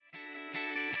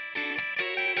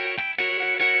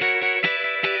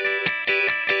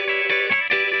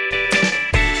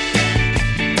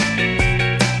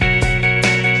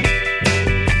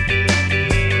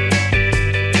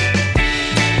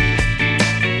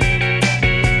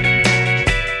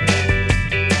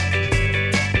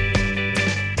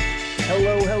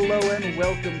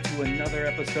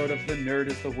Nerd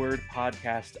is the Word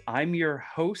podcast. I'm your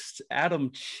host,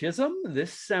 Adam Chisholm.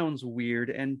 This sounds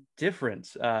weird and different.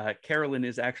 Carolyn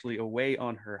is actually away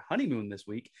on her honeymoon this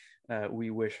week. We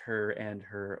wish her and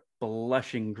her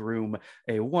blushing groom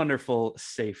a wonderful,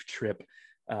 safe trip.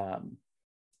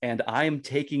 And I am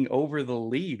taking over the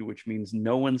lead, which means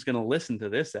no one's going to listen to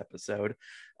this episode.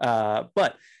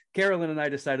 But Carolyn and I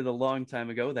decided a long time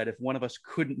ago that if one of us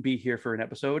couldn't be here for an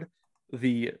episode,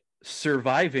 the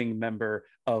surviving member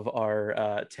of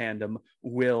our tandem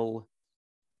will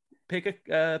pick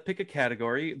a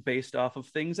category based off of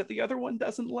things that the other one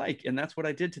doesn't like. And that's what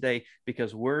I did today,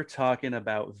 because we're talking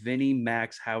about Vinnie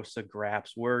Mac's House of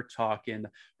Graps. We're talking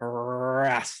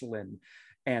wrestling.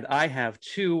 And I have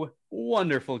two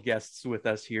wonderful guests with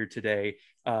us here today.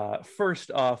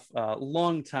 First off,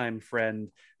 longtime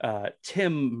friend,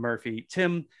 Tim Murphy.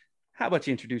 Tim, how about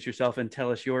you introduce yourself and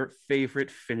tell us your favorite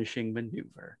finishing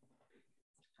maneuver?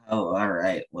 Oh, all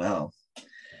right. Well,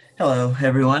 hello,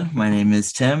 everyone. My name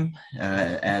is Tim.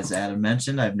 As Adam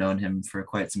mentioned, I've known him for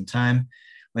quite some time,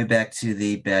 way back to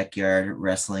the backyard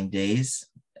wrestling days.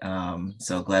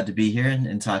 So glad to be here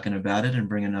and talking about it and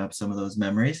bringing up some of those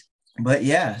memories. But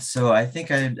yeah, so I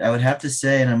think I would have to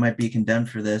say, and I might be condemned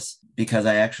for this, because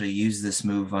I actually used this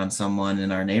move on someone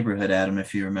in our neighborhood, Adam,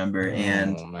 if you remember.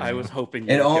 And I was hoping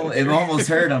it almost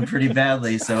hurt him pretty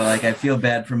badly. So like, I feel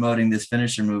bad promoting this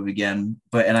finisher move again,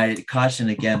 and I caution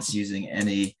against using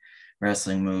any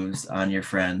wrestling moves on your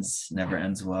friends. Never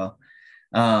ends well.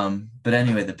 But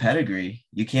anyway, the pedigree,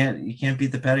 you can't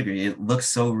beat the pedigree. It looks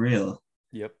so real.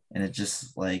 Yep. And it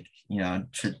just like,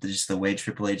 just the way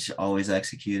Triple H always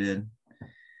executed.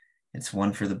 It's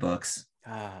one for the books.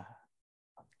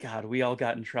 God, we all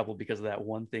got in trouble because of that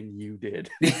one thing you did.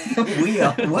 We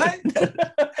all, what?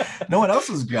 No one else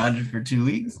was grounded for 2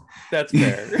 weeks. That's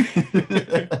fair.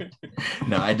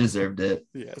 No, I deserved it.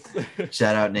 Yes.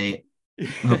 Shout out, Nate.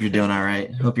 Hope you're doing all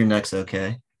right. Hope your neck's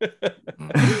okay.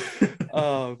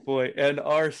 Oh boy. And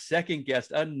our second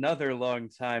guest, another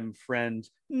longtime friend,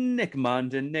 Nick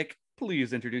Mondon. Nick,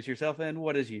 please introduce yourself and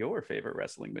what is your favorite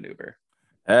wrestling maneuver?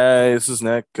 Hey, this is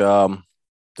Nick.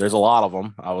 There's a lot of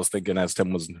them. I was thinking as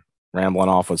Tim was rambling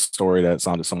off a story that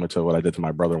sounded similar to what I did to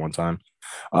my brother one time.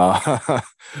 But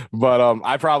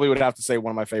I probably would have to say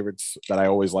one of my favorites that I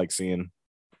always like seeing,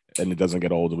 and it doesn't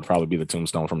get old, it would probably be the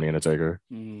tombstone from The Undertaker.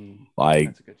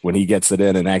 Like when he gets it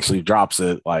in and actually drops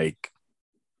it, like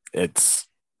it's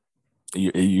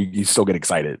you still get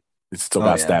excited. It's still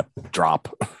got that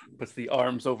drop. Puts the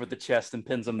arms over the chest and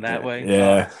pins them that way.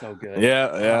 Yeah. Oh, so good.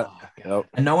 Yeah. Oh,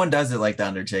 and no one does it like The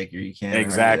Undertaker. You can't.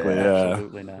 Exactly. Right? Yeah.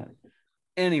 Absolutely not.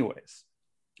 Anyways,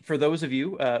 for those of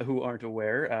you who aren't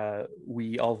aware,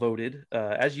 we all voted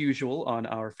as usual on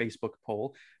our Facebook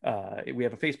poll. We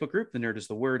have a Facebook group, The Nerd is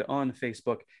the Word, on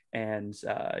Facebook, and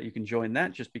you can join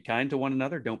that. Just be kind to one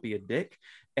another. Don't be a dick.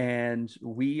 And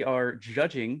we are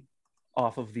judging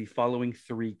off of the following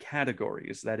three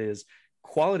categories. That is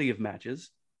quality of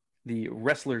matches, the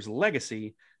wrestler's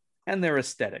legacy, and their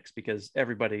aesthetics, because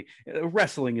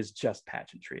wrestling is just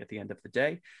pageantry at the end of the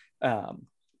day.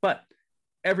 But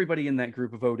everybody in that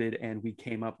group voted, and we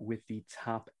came up with the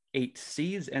top 8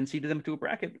 seeds and seeded them to a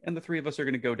bracket, and the three of us are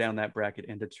going to go down that bracket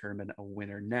and determine a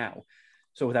winner now.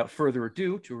 So without further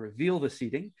ado, to reveal the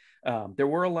seeding, there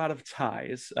were a lot of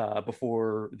ties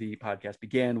before the podcast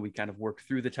began. We kind of worked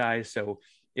through the ties. So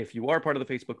if you are part of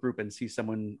the Facebook group and see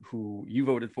someone who you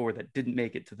voted for that didn't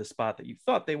make it to the spot that you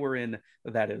thought they were in,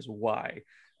 that is why.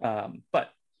 But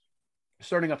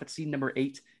starting off at seed number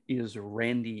 8 is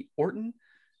Randy Orton.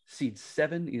 Seed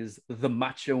 7 is the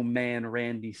Macho Man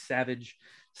Randy Savage.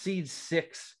 Seed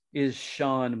 6 is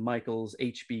Shawn Michaels,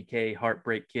 HBK,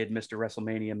 Heartbreak Kid, Mr.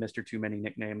 WrestleMania, Mr. Too Many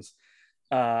Nicknames.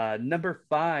 Number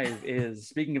 5 is,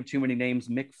 speaking of too many names,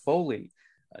 Mick Foley.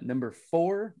 Number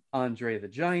 4, Andre the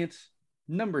Giant.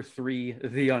 Number 3,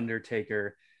 The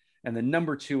Undertaker. And then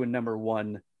number 2 and number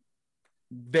 1,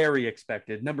 very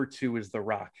expected. Number 2 is The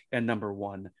Rock. And number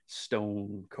 1,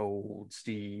 Stone Cold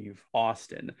Steve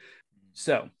Austin.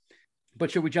 So,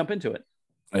 but should we jump into it?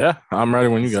 Yeah, I'm ready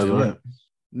when you guys are.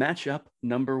 Matchup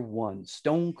number 1,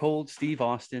 Stone Cold Steve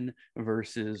Austin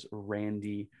versus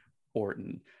Randy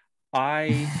Orton.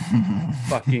 I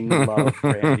fucking love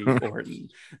Randy Orton.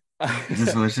 I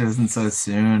just wish it wasn't so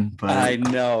soon, but I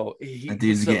know. That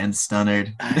dude's getting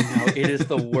stunnered. I know, it is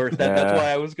the worst. That's why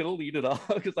I was going to lead it off,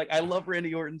 because like I love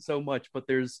Randy Orton so much, but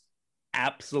there's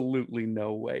absolutely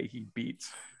no way he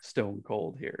beats Stone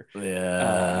Cold here.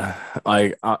 Yeah,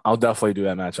 I'll definitely do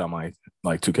that match on my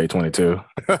 2K22.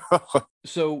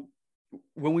 So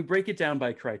when we break it down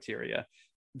by criteria,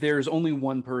 there's only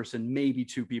one person, maybe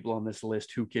two people on this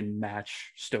list who can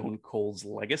match Stone Cold's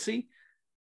legacy.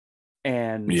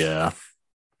 And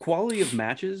quality of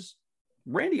matches,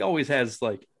 Randy always has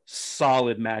like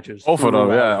solid matches. Both of them,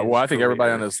 yeah. Well, I think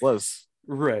everybody on this list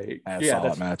has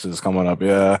solid matches coming up.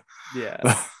 Yeah.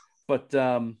 But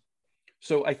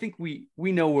so I think we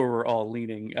know where we're all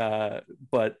leaning.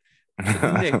 But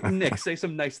Nick, say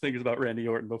some nice things about Randy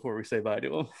Orton before we say bye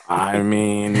to him. I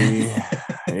mean,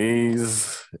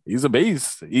 he's a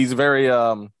beast. He's very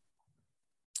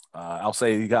I'll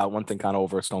say he got one thing kind of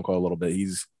over Stone Cold a little bit. He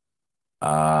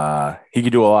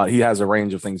can do a lot. He has a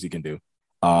range of things he can do.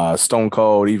 Stone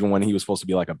Cold, even when he was supposed to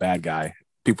be like a bad guy,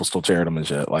 people still cheered him and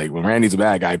shit. Like when Randy's a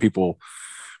bad guy, people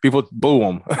boo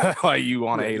him. Like you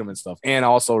want to hate him and stuff. And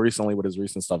also recently with his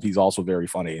recent stuff, he's also very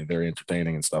funny and very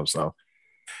entertaining and stuff. So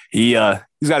he's got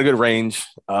a good range.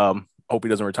 Hope he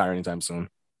doesn't retire anytime soon.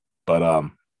 But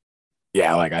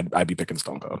yeah, like I'd be picking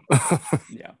Stone Cold.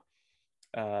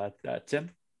 Tim?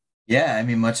 Yeah, I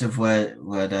mean much of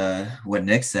what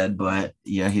Nick said, but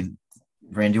yeah,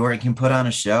 Randy Orton can put on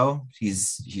a show.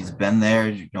 He's been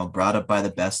there, brought up by the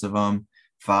best of them,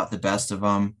 fought the best of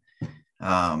them.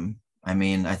 I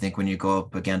mean, I think when you go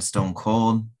up against Stone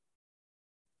Cold,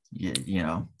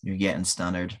 you're getting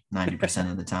stunned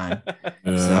 90% of the time.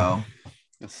 So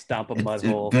stomp a mud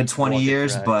hole. Good 20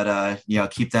 years, but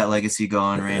keep that legacy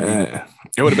going, Randy.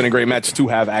 It would have been a great match to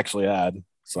have actually had.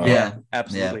 So yeah,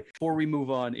 absolutely. Yeah. Before we move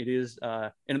on, it is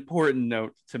an important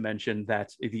note to mention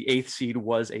that the 8th seed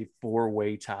was a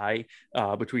 4-way tie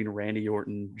between Randy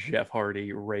Orton, Jeff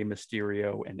Hardy, Rey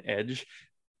Mysterio, and Edge.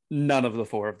 None of the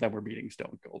 4 of them were beating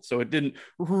Stone Cold, so it didn't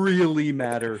really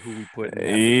matter who we put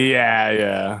in.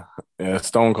 Yeah.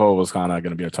 Stone Cold was kind of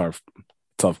going to be a tough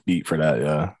beat for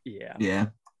that. Yeah.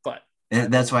 But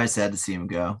that's why I sad to see him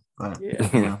go. But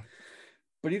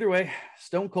But either way,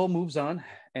 Stone Cold moves on,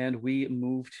 and we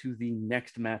move to the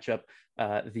next matchup.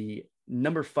 The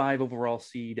number 5 overall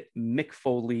seed, Mick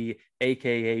Foley,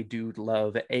 aka Dude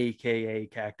Love, aka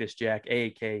Cactus Jack,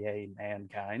 aka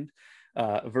Mankind,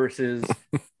 versus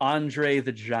Andre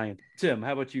the Giant. Tim,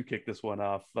 how about you kick this one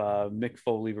off? Mick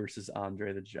Foley versus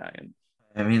Andre the Giant.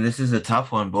 I mean, this is a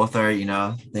tough one. Both are,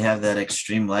 they have that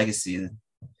extreme legacy.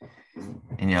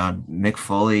 And, Mick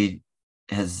Foley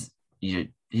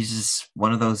he's just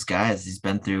one of those guys. He's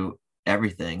been through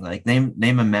everything. Like name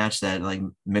a match that like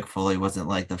Mick Foley wasn't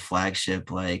like the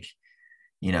flagship, like,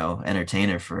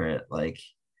 entertainer for it. Like,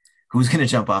 who's going to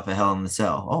jump off a Hell in the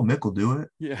Cell? Oh, Mick will do it.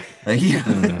 Yeah. Like,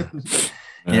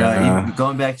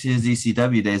 going back to his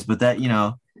ECW days, but that,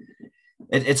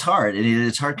 it's hard.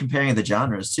 It's hard comparing the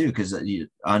genres too, because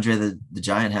Andre the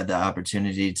Giant had the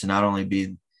opportunity to not only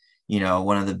be,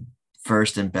 one of the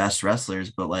first and best wrestlers,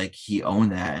 but like he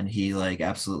owned that, and he like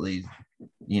absolutely,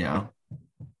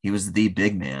 he was the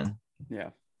big man. Yeah.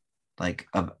 Like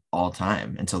of all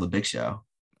time until the Big Show.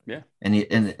 Yeah.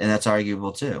 And that's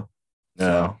arguable too. Yeah.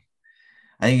 So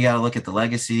I think you got to look at the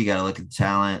legacy. You got to look at the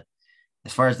talent.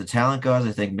 As far as the talent goes,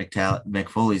 I think Mick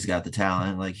Foley's got the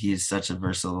talent. Like he's such a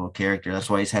versatile character. That's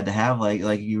why he's had to have like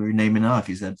you were naming off.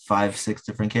 He's had 5-6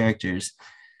 different characters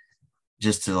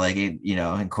just to like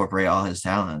incorporate all his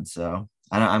talent. So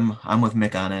I'm with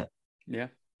Mick on it. Yeah.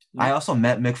 I also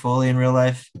met Mick Foley in real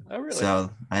life. Oh, really? So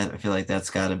I feel like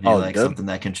that's got to be something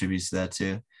that contributes to that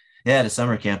too. Yeah, at a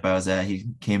summer camp I was at, he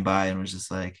came by and was just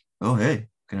like, "Oh, hey,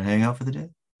 gonna hang out for the day."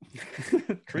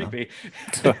 Creepy.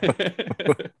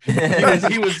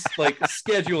 he was like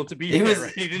scheduled to be there.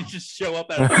 Right? He didn't just show up.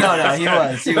 No, he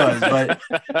was,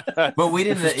 but we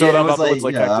didn't. It was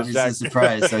like obviously a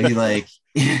surprise. So he like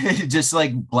just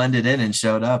like blended in and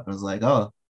showed up and was like,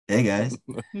 "Oh, hey guys,"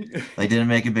 like didn't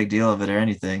make a big deal of it or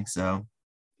anything. So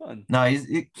fun. No, he's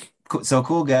so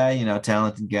cool guy,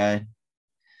 talented guy. I'm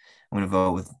gonna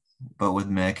vote with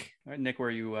Mick. All right, Nick, where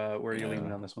are you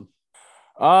leaning on this one?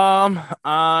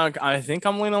 I think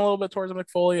I'm leaning a little bit towards Mick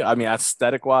Foley. I mean,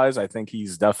 aesthetic wise, I think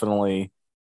he's definitely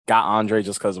got Andre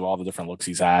just because of all the different looks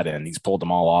he's had, and he's pulled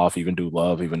them all off, even Dude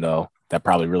Love, even though that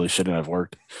probably really shouldn't have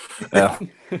worked. Yeah.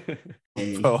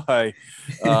 So, I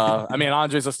mean,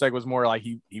 Andre's aesthetic was more like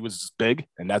he was big,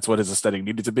 and that's what his aesthetic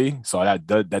needed to be. So that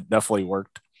definitely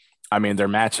worked. I mean, their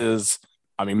matches.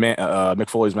 I mean, Mick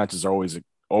Foley's matches are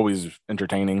always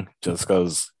entertaining, just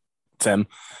because it's him.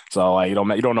 So like, you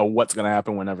don't know what's gonna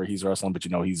happen whenever he's wrestling, but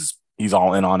he's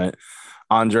all in on it.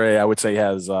 Andre, I would say,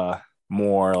 has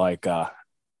more like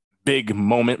big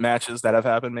moment matches that have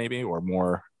happened, maybe, or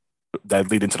more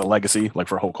that lead into the legacy, like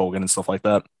for Hulk Hogan and stuff like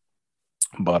that.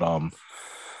 But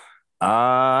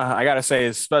I gotta say,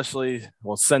 especially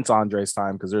since Andre's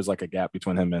time, because there's like a gap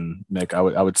between him and Mick.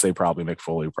 I would say probably Mick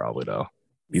Foley, though.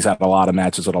 He's had a lot of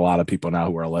matches with a lot of people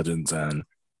now who are legends and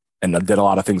did a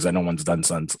lot of things that no one's done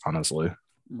since, honestly.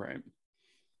 Right.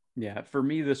 Yeah, for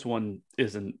me, this one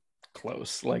isn't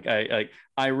close. Like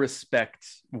I respect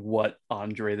what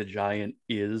Andre the Giant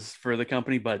is for the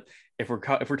company, but if we're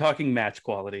talking match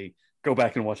quality, go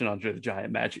back and watch an Andre the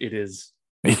Giant match. It is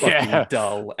fucking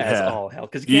dull as all hell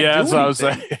because he can't do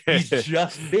anything. He's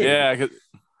just big.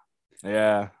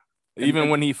 Yeah. Even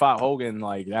when he fought Hogan,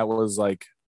 like that was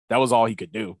all he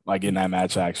could do. Like in that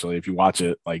match, actually, if you watch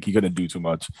it, like he couldn't do too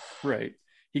much. Right.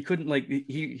 He couldn't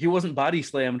he wasn't body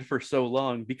slammed for so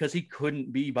long because he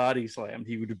couldn't be body slammed.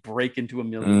 He would break into a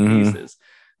million pieces.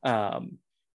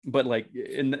 But like,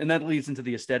 and that leads into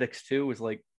the aesthetics too. Is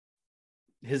like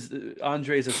his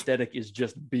Andre's aesthetic is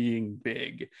just being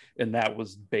big, and that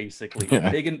was basically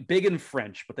big and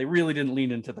French. But they really didn't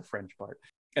lean into the French part.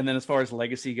 And then as far as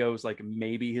legacy goes, like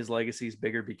maybe his legacy is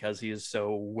bigger because he is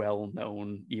so well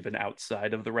known even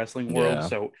outside of the wrestling world. Yeah.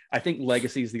 So I think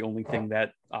legacy is the only thing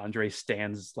that Andre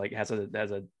stands like has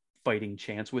a fighting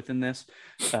chance within this.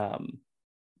 And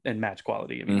match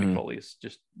quality. I mean, Mick Foley is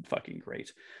just fucking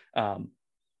great.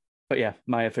 But yeah,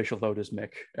 my official vote is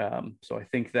Mick. So I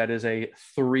think that is a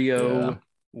 3-0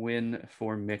 win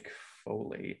for Mick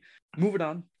Foley. Moving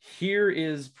on, here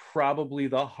is probably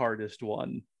the hardest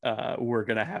one we're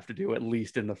going to have to do, at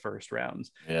least in the first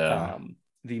rounds. Yeah.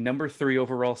 The number 3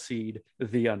 overall seed,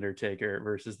 The Undertaker,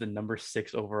 versus the number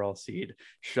 6 overall seed,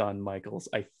 Shawn Michaels.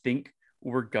 I think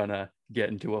we're going to get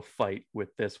into a fight with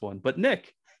this one. But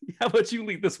Nick, how about you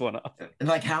lead this one off?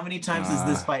 Like, how many times has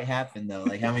this fight happened, though?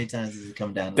 Like, how many times does it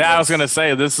come down to this? I was going to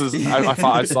say, this is,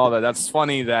 I saw that. That's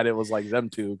funny that it was like them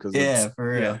two. Cause for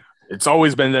real. Yeah. It's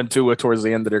always been them two towards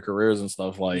the end of their careers and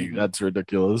stuff. Like, that's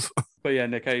ridiculous. But yeah,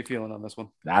 Nick, how you feeling on this one?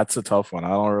 That's a tough one. I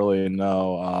don't really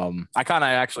know. I kind of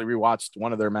actually rewatched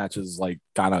one of their matches, like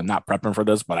kind of not prepping for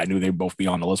this, but I knew they'd both be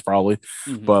on the list probably.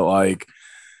 But like,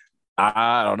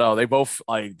 I don't know. They both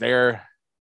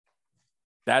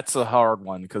that's a hard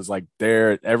one because like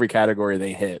every category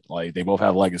they hit, like they both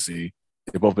have legacy.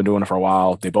 They've both been doing it for a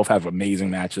while. They both have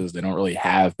amazing matches. They don't really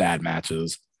have bad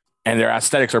matches. And their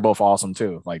aesthetics are both awesome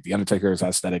too. Like the Undertaker's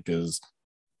aesthetic is,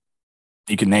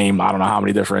 you can name, I don't know how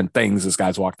many different things this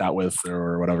guy's walked out with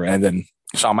or whatever. And then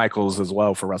Shawn Michaels as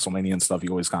well for WrestleMania and stuff. He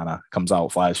always kind of comes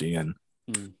out flashy and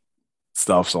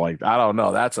stuff. So like, I don't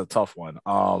know. That's a tough one.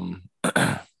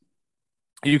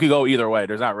 You could go either way.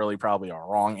 There's not really probably a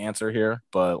wrong answer here,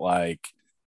 but like,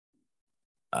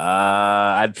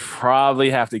 I'd probably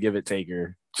have to give it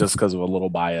Taker just because of a little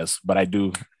bias. But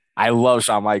I love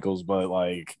Shawn Michaels, but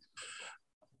like,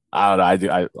 I don't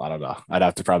know. I don't know. I'd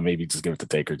have to probably maybe just give it to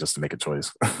Taker just to make a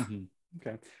choice.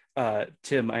 Okay.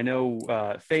 Tim, I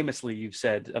know famously you've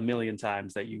said a million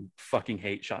times that you fucking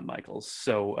hate Shawn Michaels.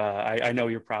 So I know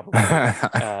you're probably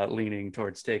leaning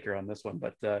towards Taker on this one.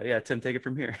 But yeah, Tim, take it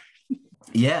from here.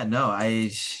 Yeah, no,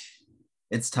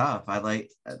 it's tough. I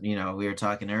like, we were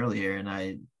talking earlier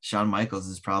and Shawn Michaels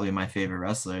is probably my favorite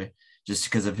wrestler just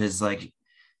because of his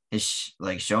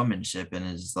showmanship and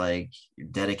his like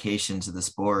dedication to the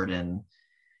sport. And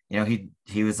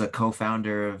he was a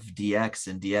co-founder of DX,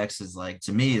 and DX is like,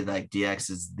 to me, like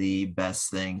DX is the best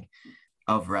thing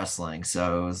of wrestling.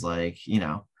 So it was like,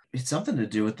 it's something to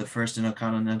do with the first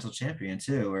Intercontinental Champion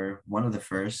too, or one of the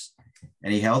first,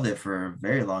 and he held it for a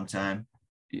very long time.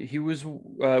 He was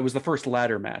it was the first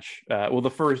ladder match.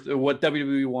 The first, what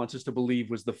WWE wants us to believe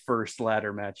was the first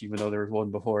ladder match, even though there was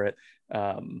one before it.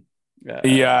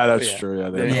 Yeah, that's true.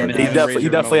 Yeah, he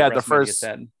definitely had the first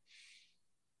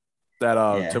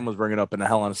that Tim was bringing up in the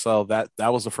Hell in a Cell. That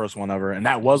was the first one ever, and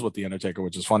that was with the Undertaker,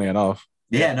 which is funny enough.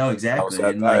 Yeah, no, exactly.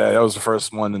 That was the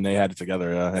first one, and they had it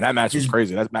together. Yeah, and that match was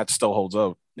crazy. That match still holds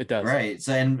up. It does, right?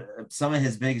 So, and some of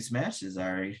his biggest matches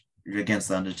are against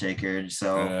the Undertaker.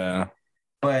 So,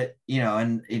 but you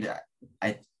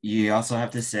also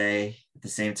have to say at the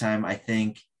same time, I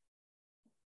think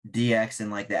DX and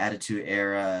like the Attitude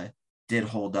Era did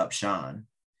hold up Shawn,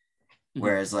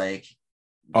 whereas like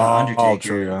the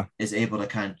Undertaker is able to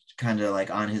kind of like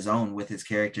on his own with his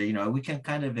character. We can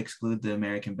kind of exclude the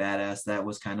American Badass. That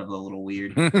was kind of a little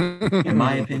weird in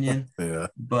my opinion. Yeah.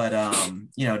 But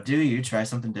do you try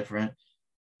something different?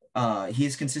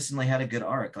 He's consistently had a good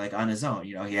arc like on his own.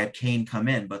 He had Kane come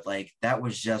in, but like that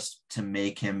was just to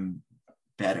make him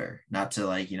better, not to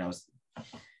like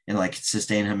and like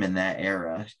sustain him in that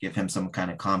era, give him some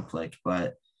kind of conflict.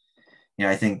 But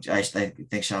I think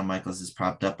Shawn Michaels is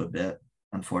propped up a bit,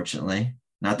 unfortunately.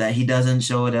 Not that he doesn't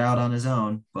show it out on his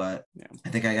own, but I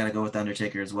think I got to go with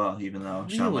Undertaker as well, even though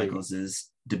Shawn Michaels is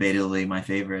debatably my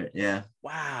favorite. Yeah.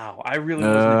 Wow. I really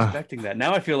wasn't expecting that.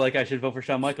 Now I feel like I should vote for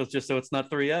Shawn Michaels just so it's not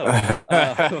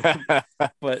 3-0.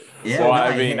 But yeah, so,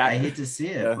 I hate to see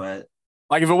it, but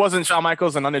like if it wasn't Shawn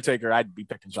Michaels and Undertaker, I'd be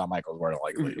picking Shawn Michaels more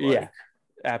likely. Yeah.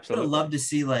 Absolutely. I would love to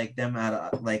see like them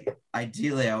at like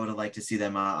ideally I would have liked to see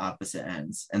them on opposite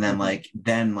ends and then like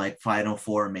final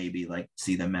four maybe like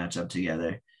see them match up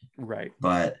together. Right.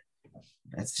 But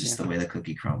that's just the way the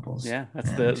cookie crumbles. Yeah,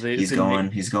 that's he's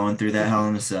going through that hell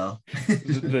in a cell.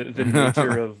 the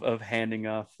nature of handing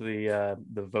off the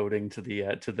voting to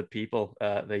the people.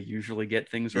 They usually get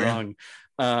things wrong.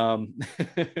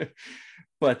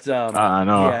 But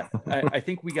yeah, I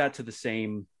think we got to the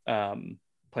same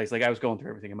place. Like I was going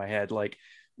through everything in my head. Like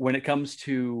when it comes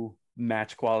to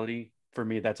match quality, for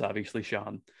me, that's obviously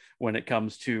Shawn. When it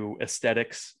comes to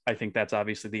aesthetics, I think that's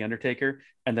obviously The Undertaker.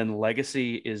 And then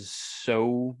legacy is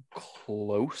so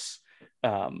close.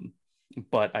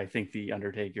 But I think The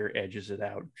Undertaker edges it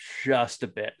out just a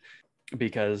bit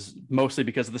mostly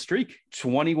because of the streak.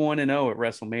 21-0 at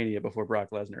WrestleMania before Brock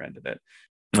Lesnar ended it.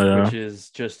 Which is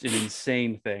just an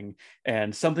insane thing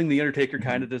and something The Undertaker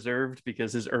kind of deserved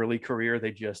because his early career,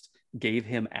 they just gave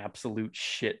him absolute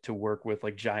shit to work with,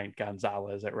 like Giant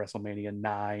Gonzalez at WrestleMania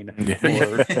 9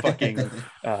 or fucking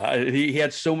he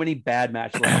had so many bad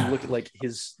matches. Like you look at like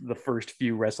the first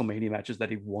few WrestleMania matches that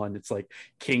he won, it's like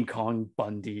King Kong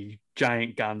Bundy,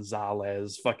 Giant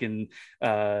Gonzalez, fucking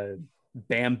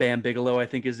Bam Bam Bigelow, I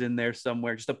think, is in there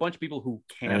somewhere. Just a bunch of people who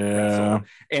can't wrestle.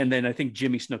 And then I think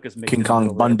Jimmy Snuka's mixed King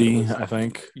Kong Bundy, I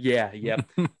think. Yeah, yep.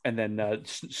 And then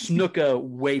Snuka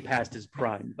way past his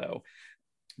prime, though.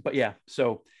 But yeah,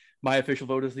 so my official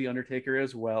vote is The Undertaker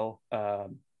as well.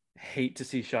 Hate to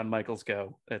see Shawn Michaels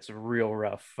go. It's a real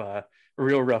rough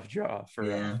jaw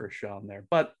for Shawn there.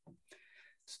 But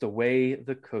it's the way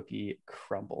the cookie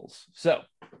crumbles. So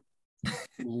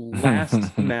last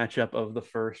matchup of the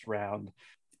first round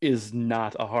is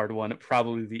not a hard one.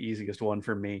 Probably the easiest one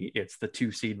for me. It's the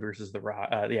 2-seed versus the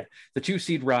Rock. The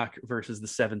 2-seed Rock versus the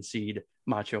 7-seed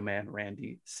Macho Man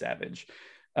Randy Savage.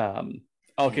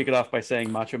 I'll kick it off by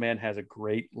saying Macho Man has a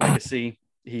great legacy.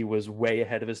 He was way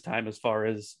ahead of his time as far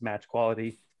as match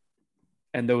quality.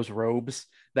 And those robes,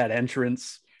 that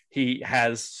entrance, he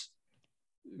has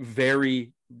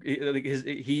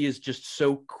he is just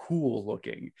so cool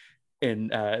looking.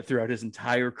 And throughout his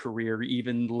entire career,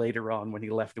 even later on when he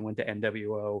left and went to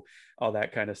NWO, all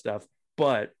that kind of stuff.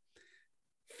 But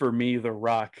for me, The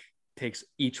Rock takes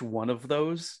each one of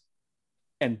those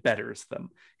and betters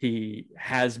them. He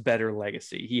has better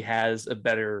legacy. He has a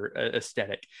better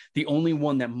aesthetic. The only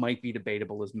one that might be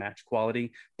debatable is match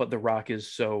quality, but The Rock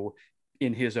is so,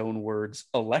 in his own words,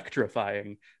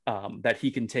 electrifying that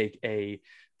he can take a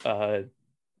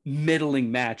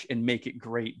middling match and make it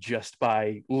great just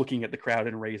by looking at the crowd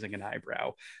and raising an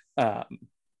eyebrow,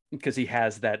 because he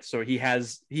has that. So he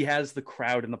has the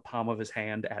crowd in the palm of his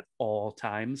hand at all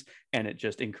times, and it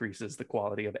just increases the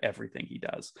quality of everything he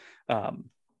does.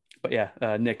 But yeah,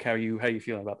 Nick, how you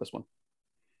feeling about this one?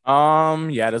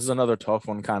 Yeah, this is another tough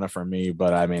one kind of for me,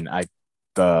 but I mean,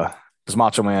 this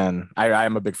Macho Man, I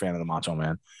am a big fan of the Macho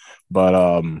Man,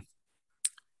 but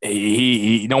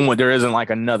he no one, there isn't like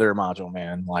another Macho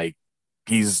Man. Like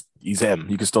he's him.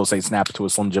 You can still say snap to a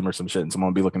Slim Jim or some shit, and someone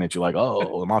will be looking at you like,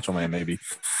 oh, the Macho Man maybe.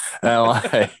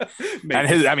 And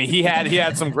he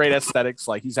had some great aesthetics.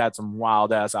 Like he's had some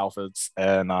wild ass outfits,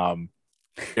 and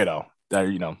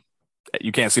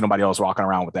you can't see nobody else walking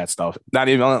around with that stuff. Not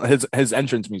even his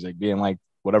entrance music being like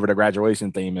whatever the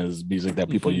graduation theme is, music that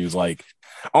people use. Like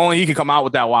only he can come out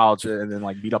with that wild shit and then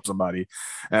like beat up somebody.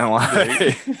 And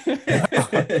like,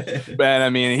 but I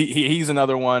mean, he's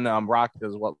another one. Rock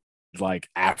is what like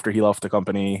after he left the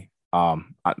company.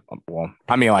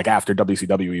 Like after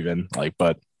WCW even like,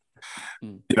 but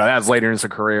that's later in his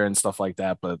career and stuff like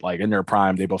that. But like in their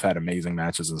prime, they both had amazing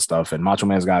matches and stuff. And Macho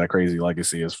Man's got a crazy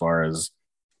legacy as far as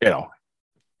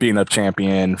being a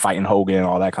champion, fighting Hogan,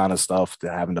 all that kind of stuff, to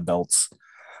having the belts.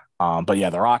 But yeah,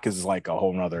 The Rock is like a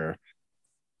whole nother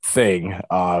thing.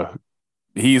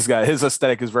 He's got his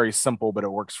aesthetic is very simple, but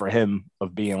it works for him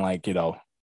of being like,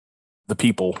 the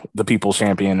people's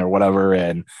champion or whatever.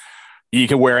 And he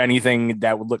can wear anything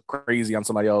that would look crazy on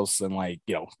somebody else. And like,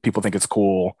 people think it's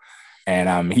cool.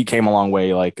 And he came a long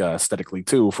way, like aesthetically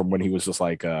too, from when he was just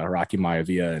like Rocky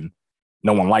Maivia and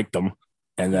no one liked him.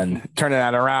 And then turning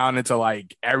that around into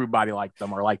like everybody liked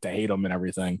them or like to hate them and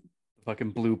everything.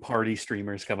 Fucking blue party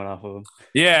streamers coming off of him.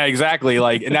 Yeah, exactly.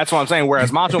 Like, and that's what I'm saying.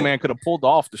 Whereas Macho Man could have pulled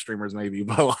off the streamers maybe,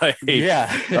 but like,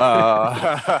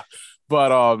 yeah.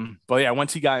 But yeah,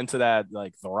 once he got into that,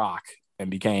 like The Rock, and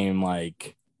became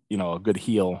like, a good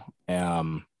heel, he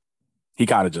kind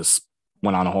of just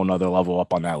went on a whole nother level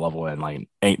up on that level. And like,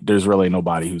 there's really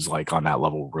nobody who's like on that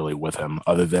level really with him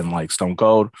other than like Stone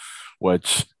Cold,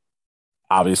 which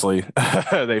obviously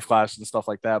they've clashed and stuff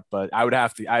like that. But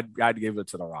I'd give it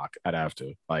to The Rock. I'd have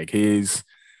to. Like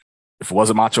if it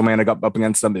wasn't Macho Man up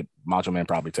against them, Macho Man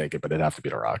probably take it, but it'd have to be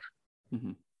The Rock.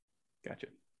 Mm-hmm. Gotcha.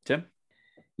 Tim?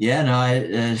 Yeah, no,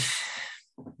 I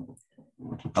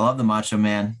love the Macho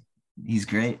Man. He's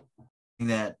great.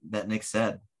 That Nick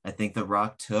said. I think The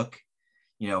Rock took,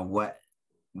 what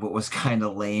was kind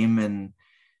of lame and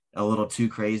a little too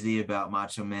crazy about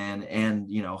Macho Man and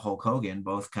Hulk Hogan,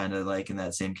 both kind of like in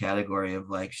that same category of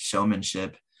like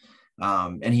showmanship,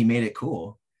 and he made it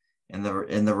cool. And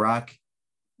the Rock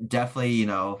definitely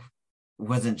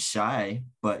wasn't shy,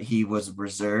 but he was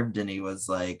reserved and he was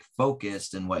like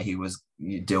focused in what he was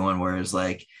doing, whereas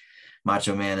like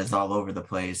Macho Man is all over the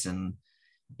place. And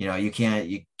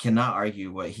you cannot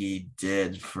argue what he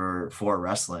did for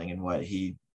wrestling and what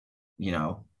he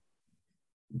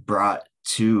brought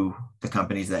to the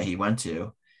companies that he went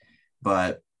to.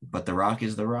 But The Rock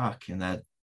is The Rock, and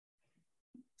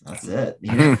that's it.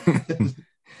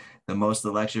 The most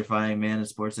electrifying man in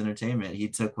sports entertainment. He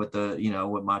took what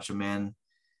what Macho Man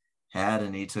had,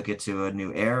 and he took it to a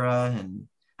new era. And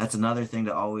that's another thing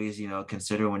to always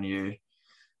consider when you're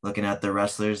looking at the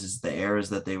wrestlers, is the eras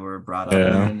that they were brought up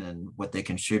in and what they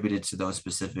contributed to those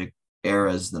specific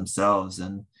eras themselves.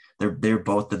 And they're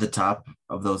both at the top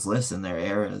of those lists in their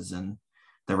eras. And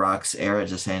The Rock's era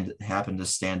just happened to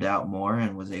stand out more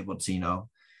and was able to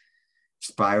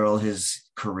spiral his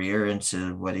career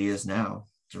into what he is now,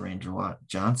 Dwayne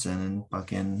Johnson, and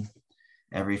fucking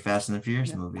every Fast and the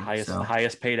Furious movie.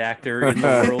 Highest paid actor in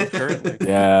the world currently.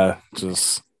 So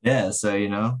that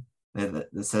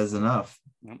says enough.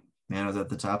 Yep. Man was at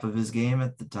the top of his game,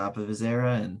 at the top of his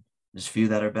era, and there's few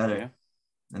that are better. Yeah.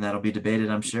 And that'll be debated,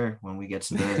 I'm sure, when we get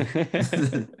to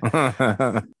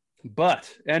the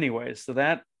But anyways, so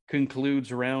that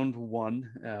concludes round one.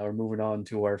 We're moving on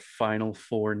to our final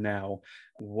four now.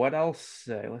 What else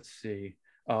say? Let's see.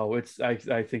 Oh,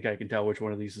 I think I can tell which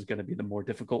one of these is going to be the more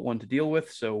difficult one to deal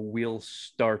with. So we'll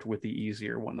start with the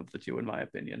easier one of the two, in my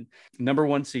opinion. Number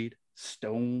 1 seed,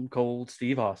 Stone Cold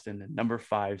Steve Austin, and number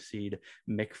 5 seed,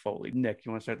 Mick Foley. Nick,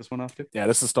 you want to start this one off too? Yeah,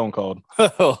 this is Stone Cold.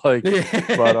 But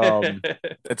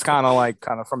it's kind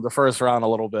of from the first round a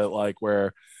little bit like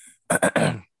where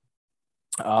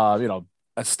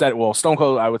aesthetic. Well, Stone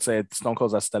Cold, I would say Stone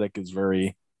Cold's aesthetic is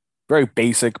very, very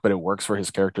basic, but it works for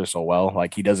his character so well.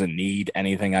 Like he doesn't need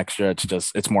anything extra.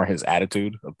 It's more his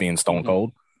attitude of being Stone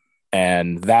Cold,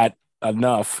 and that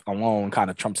enough alone kind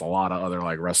of trumps a lot of other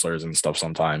like wrestlers and stuff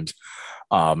sometimes.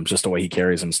 Just the way he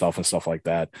carries himself and stuff like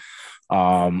that.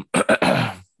 And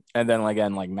then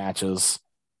again, like matches,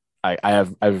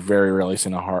 I've very rarely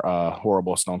seen a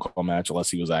horrible Stone Cold match unless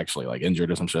he was actually like injured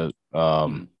or some shit.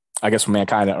 I guess for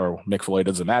Mankind or Mick Foley, it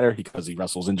doesn't matter because he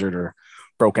wrestles injured or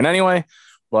broken anyway.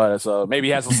 But so maybe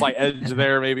he has a slight edge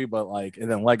there, maybe. But like,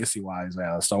 and then legacy wise,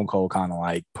 Stone Cold kind of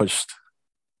like pushed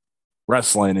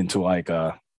wrestling into like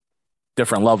a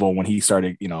different level when he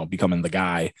started, becoming the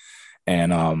guy,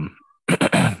 and and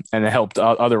it helped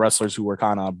other wrestlers who were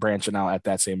kind of branching out at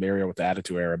that same area with the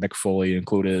Attitude Era. Mick Foley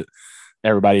included.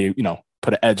 Everybody,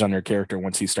 put an edge on their character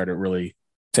once he started really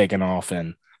taking off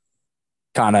and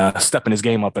kind of stepping his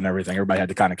game up and everything. Everybody had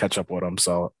to kind of catch up with him.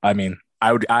 So, I mean,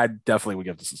 I definitely would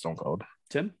give this to Stone Cold.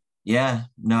 Tim? Yeah,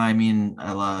 no, I mean,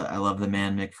 I love the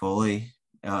man Mick Foley.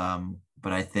 But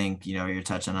I think, you're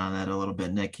touching on that a little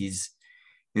bit, Nick. He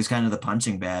was kind of the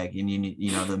punching bag, and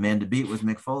the man to beat was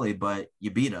Mick Foley, but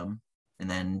you beat him and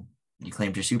then you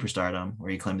claimed your superstardom or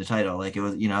you claimed the title. Like it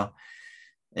was,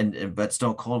 but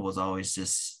Stone Cold was always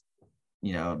just,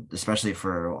 especially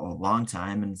for a long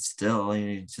time, and still,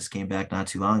 he just came back not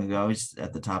too long ago. He's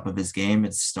at the top of his game.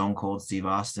 It's Stone Cold Steve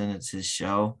Austin. It's his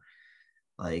show.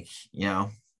 Like,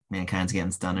 Mankind's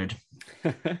getting stunnered.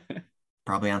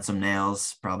 Probably on some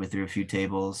nails, probably through a few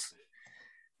tables,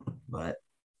 but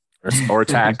or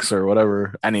tax or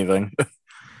whatever, anything.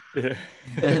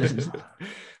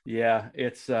 Yeah,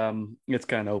 it's kind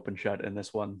of open shut in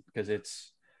this one because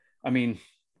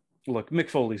look, Mick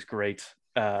Foley's great.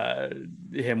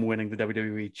 Him winning the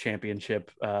WWE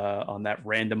Championship on that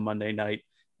random Monday night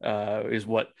is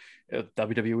what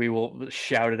WWE will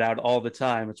shout it out all the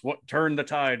time. It's what turned the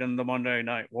tide in the Monday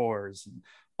Night Wars and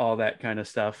all that kind of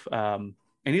stuff. And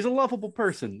he's a lovable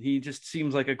person. He just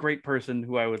seems like a great person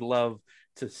who I would love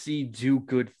to see do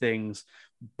good things.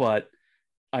 But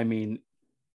I mean,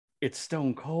 it's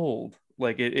Stone Cold.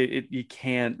 Like you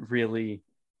can't really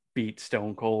beat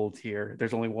Stone Cold here.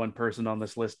 There's only one person on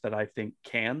this list that I think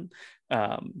can.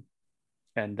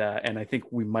 And I think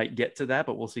we might get to that,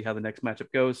 but we'll see how the next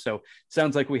matchup goes. So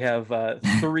sounds like we have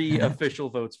 3 official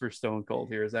votes for Stone Cold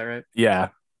here. Is that right? Yeah.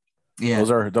 Those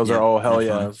are all hell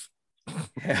yes.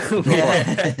 Hell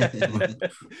yeah.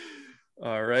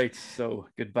 All right. So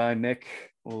goodbye, Mick.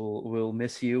 We'll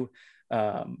miss you.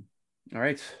 All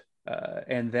right.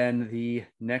 And then the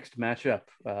next matchup,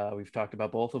 we've talked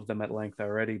about both of them at length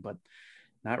already, but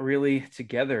not really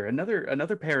together.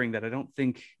 Another pairing that I don't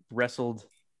think wrestled.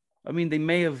 I mean, they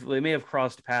may have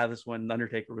crossed paths when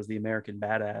Undertaker was the American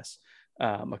Badass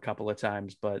a couple of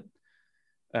times, but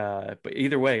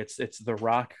either way, it's The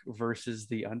Rock versus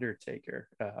the Undertaker.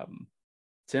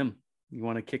 Tim, you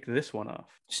want to kick this one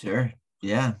off? Sure.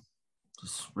 Yeah.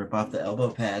 Just rip off the elbow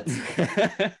pads.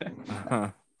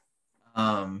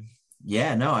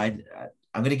 Yeah, no, I'm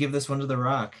gonna give this one to The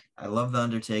Rock. I love the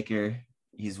Undertaker.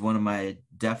 He's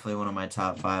definitely one of my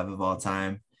top 5 of all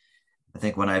time. I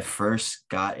think when I first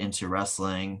got into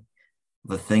wrestling,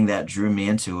 the thing that drew me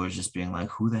into was just being like,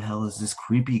 who the hell is this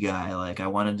creepy guy? Like, I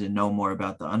wanted to know more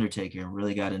about the Undertaker and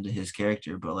really got into his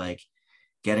character. But like,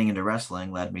 getting into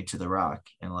wrestling led me to The Rock,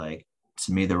 and like,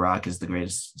 to me, The Rock is the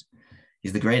greatest.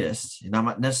 He's the greatest. He's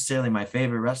not necessarily my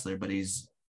favorite wrestler, but he's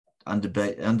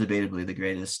undebatably the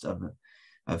greatest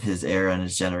of his era and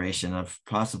his generation, of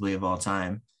possibly of all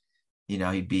time. You know,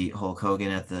 he beat Hulk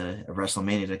Hogan at the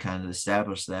WrestleMania to kind of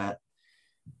establish that.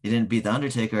 He didn't beat the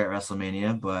Undertaker at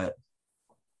WrestleMania, but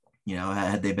you know,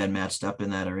 had they been matched up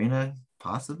in that arena,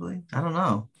 possibly. I don't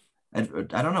know. I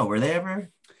don't know. Were they ever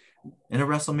in a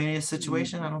WrestleMania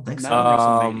situation? I don't think so. Not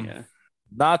WrestleMania.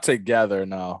 Not together,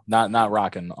 no. Not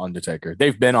Rock and Undertaker.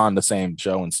 They've been on the same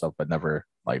show and stuff, but never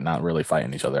like not really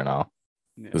fighting each other now.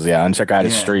 Because Undertaker had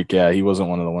his streak. Yeah, he wasn't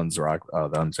one of the ones the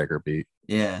Undertaker beat.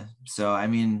 Yeah. So I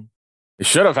mean, it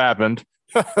should have happened.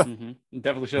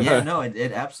 Definitely should have. Yeah, no,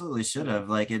 it absolutely should have.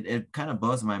 Like it kind of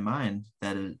blows my mind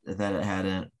that it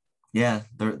hadn't. Yeah,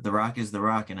 the Rock is The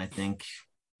Rock, and I think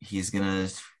he's gonna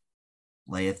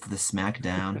lay it the smack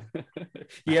down.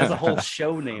 He has a whole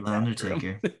show named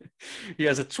Undertaker. He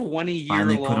has a 20-year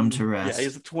finally put him to rest. Yeah, he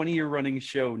has a 20-year running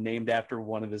show named after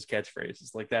one of his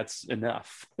catchphrases. Like, that's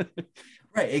enough.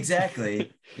 Right,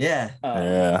 exactly. Yeah.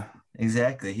 Yeah.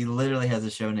 Exactly. He literally has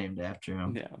a show named after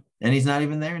him. Yeah. And he's not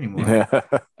even there anymore.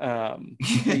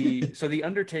 So the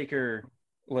Undertaker,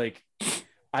 like,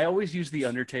 I always use the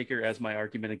Undertaker as my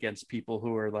argument against people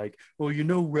who are like, well, you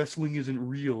know, wrestling isn't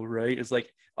real, right? It's like,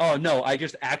 oh no, I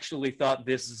just actually thought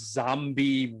this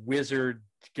zombie wizard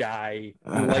guy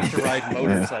who likes to ride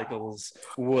motorcycles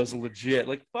was legit.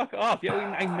 Like, fuck off. Yeah,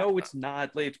 I know it's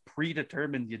not. Like, it's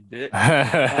predetermined, you did.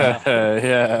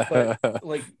 Yeah. But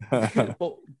like,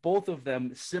 both of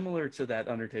them, similar to that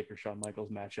Undertaker Shawn Michaels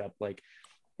matchup, like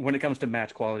when it comes to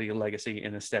match quality, legacy,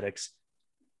 and aesthetics,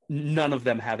 none of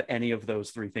them have any of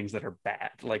those 3 things that are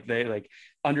bad. Like,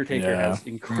 Undertaker has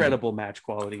incredible match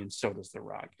quality, and so does The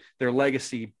Rock. Their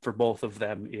legacy for both of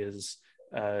them is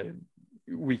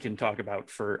we can talk about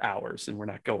for hours, and we're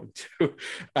not going to.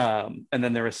 And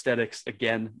then their aesthetics,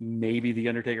 again, maybe the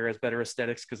Undertaker has better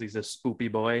aesthetics because he's a spoopy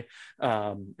boy,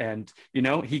 and you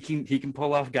know, he can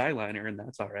pull off guy liner, and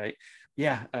that's all right.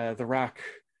 Yeah, The Rock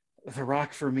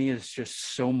for me is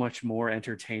just so much more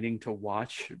entertaining to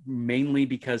watch, mainly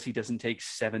because he doesn't take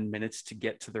 7 minutes to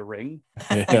get to the ring.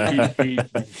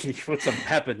 He puts some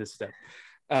pep in his step.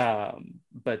 I'm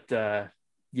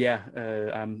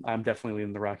definitely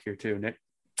in The Rock here too, Nick.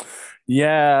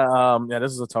 Yeah,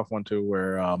 this is a tough one too,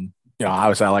 where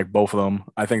obviously I like both of them.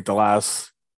 I think the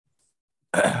last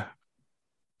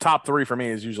top 3 for me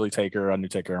is usually Taker,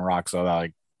 Undertaker, and Rock. So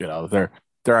like, you know,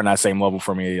 they're on that same level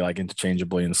for me, like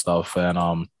interchangeably and stuff.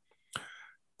 And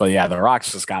but yeah, The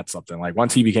Rock's just got something. Like,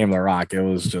 once he became The Rock, it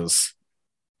was just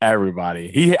everybody.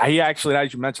 He actually,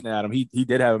 as you mentioned, Adam, he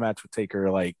did have a match with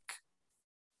Taker like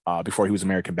before he was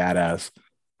American Badass,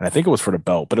 and I think it was for the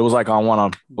belt, but it was like on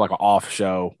like an off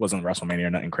show. Wasn't WrestleMania or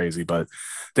nothing crazy, but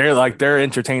they're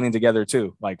entertaining together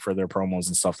too, like for their promos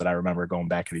and stuff that I remember going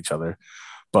back at each other.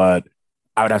 But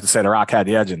I would have to say The Rock had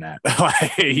the edge in that.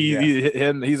 Like,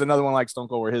 he's another one like Stone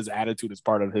Cold, where his attitude is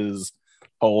part of his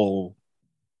whole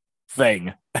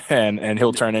thing, and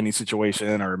he'll turn any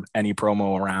situation or any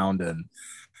promo around, and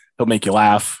he'll make you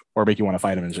laugh or make you want to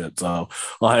fight him and shit. So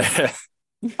like,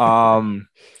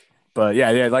 but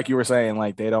yeah, like you were saying,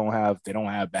 like they don't have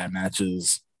bad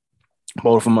matches.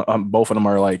 Both of them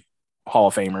are like Hall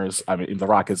of Famers. I mean, The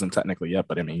Rock isn't technically yet,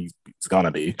 but I mean, he's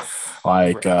gonna be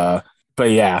like. Right.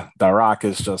 But yeah, The Rock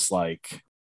is just like,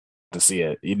 to see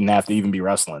it. You didn't have to even be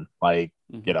wrestling. Like,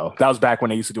 you know, that was back when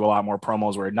they used to do a lot more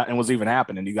promos where nothing was even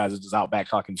happening. You guys are just out back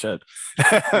talking shit.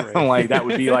 Right. Like, that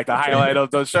would be like the highlight of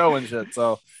the show and shit.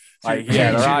 So, like,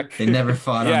 yeah, The Rock. They never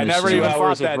fought. Yeah, on never show. even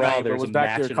fought that night. But was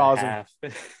back there causing.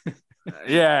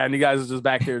 Yeah, and you guys are just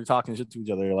back there talking shit to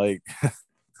each other. Like,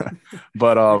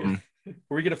 but Are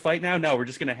we gonna fight now? No, we're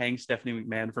just gonna hang Stephanie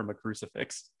McMahon from a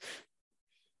crucifix.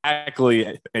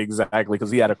 exactly,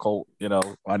 because he had a cult.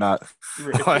 Why not?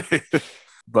 Right.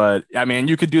 But I mean,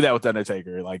 you could do that with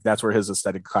Undertaker. Like that's where his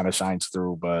aesthetic kind of shines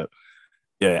through. But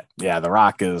yeah, The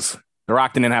Rock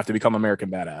didn't have to become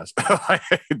American Badass.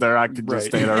 The Rock could just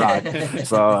stay The Rock.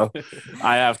 So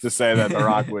I have to say that The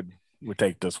Rock would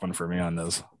take this one for me on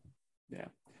this. Yeah.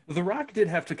 The Rock did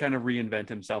have to kind of reinvent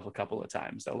himself a couple of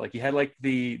times, though. Like you had like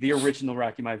the original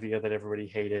Rocky Maivia that everybody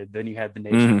hated. Then you had the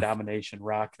Nation of Domination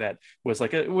Rock that was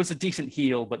like it was a decent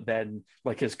heel, but then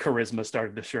like his charisma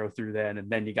started to show through then. And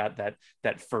then you got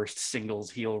that first singles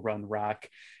heel run Rock.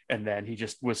 And then he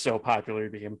just was so popular, he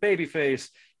became a babyface.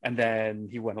 And then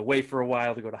he went away for a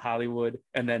while to go to Hollywood.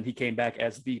 And then he came back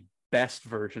as the best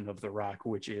version of The Rock,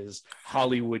 which is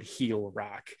Hollywood heel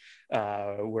Rock,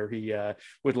 where he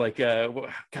would like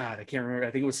God, I can't remember,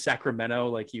 I think it was Sacramento,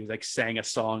 like he was like sang a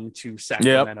song to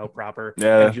Sacramento proper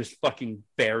and just fucking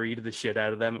buried the shit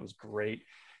out of them. It was great.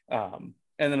 And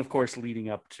then of course leading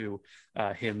up to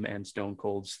him and Stone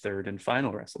Cold's third and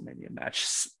final WrestleMania match.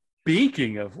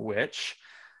 Speaking of which,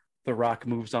 The Rock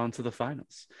moves on to the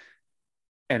finals.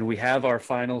 And we have our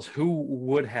finals. Who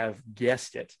would have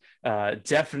guessed it?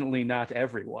 Definitely not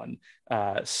everyone.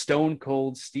 Stone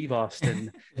Cold, Steve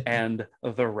Austin, and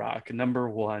The Rock, number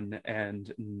 1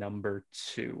 and number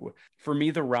 2. For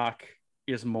me, The Rock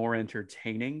is more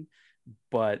entertaining,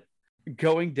 but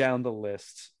going down the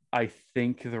list, I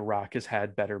think The Rock has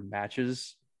had better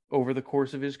matches over the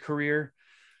course of his career.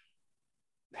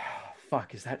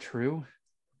 Fuck, is that true?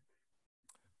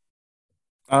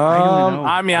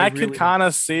 I mean, I could kind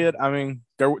of see it. I mean,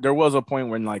 there was a point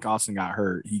when like Austin got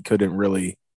hurt, he couldn't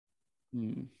really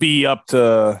be up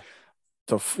to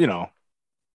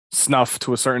snuff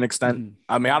to a certain extent.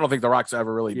 I mean, I don't think The Rock's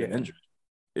ever really been injured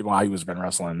while he was been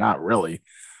wrestling, not really.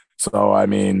 So I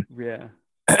mean,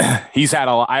 he's had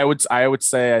I would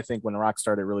say I think when The Rock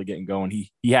started really getting going,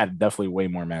 he had definitely way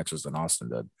more matches than Austin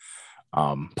did.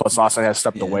 Plus Austin has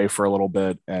stepped away for a little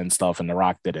bit and stuff, and The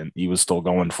Rock didn't. He was still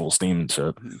going full steam and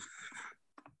shit.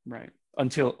 Right.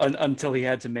 Until he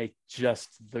had to make just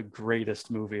the greatest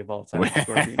movie of all time,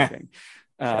 Scorpion King.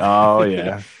 Oh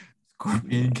yeah.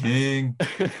 Scorpion King.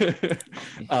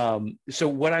 So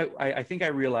what I think I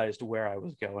realized where I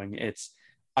was going.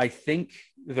 I think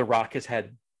The Rock has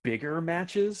had bigger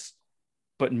matches,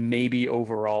 but maybe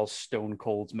overall Stone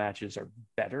Cold's matches are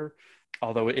better.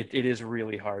 Although it is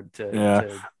really hard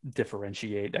to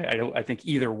differentiate. I think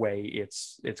either way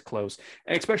it's close,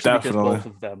 and especially because both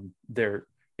of them their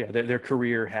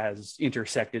career has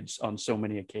intersected on so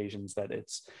many occasions that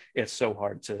it's so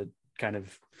hard to kind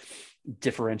of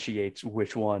differentiate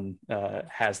which one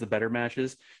has the better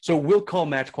matches. So we'll call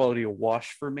match quality a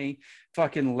wash for me.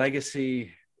 Fucking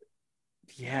legacy,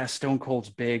 Stone Cold's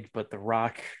big, but The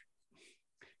Rock.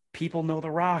 People know The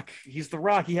Rock. He's The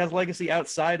Rock. He has legacy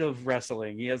outside of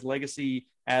wrestling. He has legacy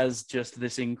as just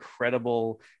this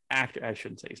incredible actor. I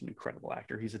shouldn't say he's an incredible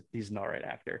actor. He's an all right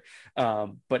actor.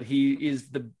 But he is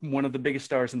one of the biggest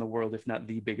stars in the world, if not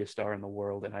the biggest star in the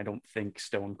world. And I don't think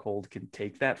Stone Cold can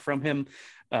take that from him.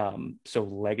 So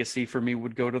legacy for me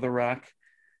would go to The Rock.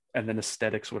 And then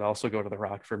aesthetics would also go to The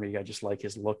Rock for me. I just like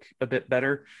his look a bit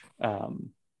better.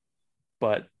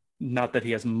 But not that he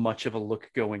has much of a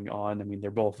look going on. I mean, they're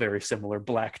both very similar: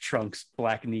 black trunks,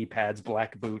 black knee pads,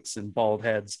 black boots, and bald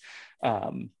heads.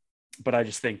 But I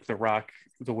just think The Rock,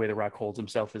 the way The Rock holds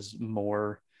himself, is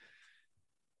more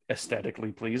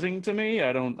aesthetically pleasing to me.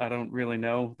 I don't really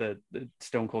know that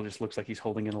Stone Cold just looks like he's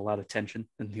holding in a lot of tension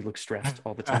and he looks stressed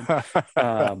all the time.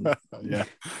 Yeah.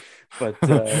 But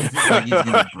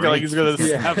he's gonna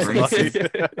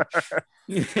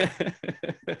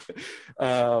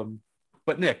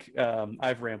But Nick,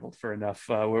 I've rambled for enough.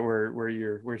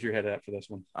 Where's your head at for this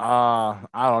one? I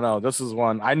don't know. This is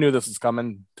one I knew this was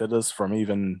coming to this from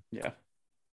even. Yeah.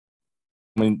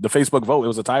 I mean, the Facebook vote, it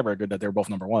was a tiebreaker that they're both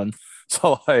number 1.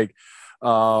 So like,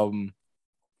 I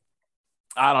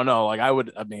don't know. Like I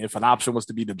mean, if an option was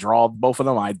to be to draw both of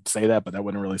them, I'd say that, but that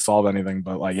wouldn't really solve anything.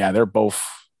 But like, yeah, they're both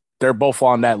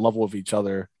on that level of each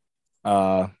other.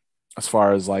 As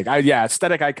far as like,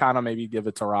 aesthetic, I kind of maybe give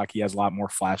it to Rock. He has a lot more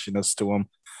flashiness to him,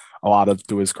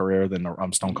 through his career than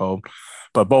Stone Cold.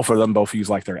 But both of them use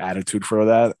like their attitude for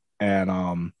that.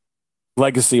 And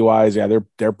legacy wise,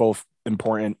 they're both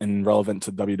important and relevant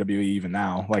to WWE even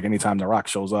now. Like anytime The Rock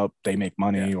shows up, they make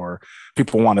money or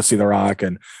people want to see The Rock,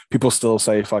 and people still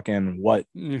say fucking what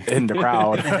in the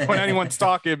crowd when anyone's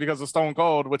talking because of Stone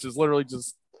Cold, which is literally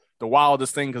just the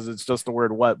wildest thing because it's just the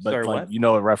word what, but like what?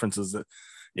 It references it.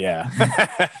 Yeah.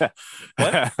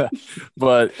 What?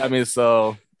 But I mean,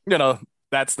 so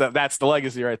that's the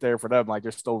legacy right there for them. Like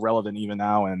they're still relevant even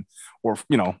now. And or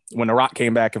when The Rock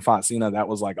came back and fought Cena, that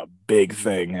was like a big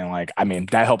thing. And like I mean,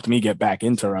 that helped me get back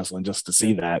into wrestling just to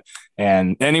see that.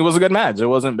 And he was a good match. It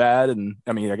wasn't bad. And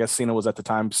I mean, I guess Cena was at the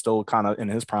time still kind of in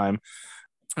his prime.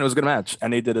 It was a good match,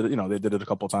 and they did it. They did it a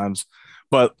couple of times.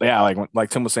 But yeah, like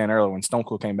Tim was saying earlier, when Stone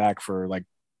Cold came back for like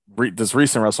this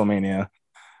recent WrestleMania,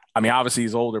 I mean, obviously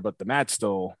he's older, but the match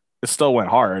still went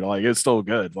hard. Like it's still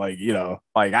good. Like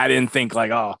like I didn't think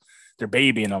like they're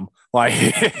babying him. Like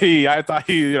I thought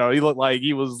he looked like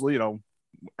he was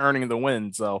earning the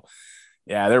win. So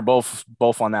yeah, they're both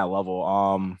on that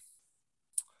level.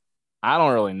 I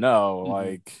don't really know.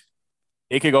 Like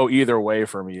it could go either way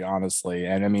for me, honestly.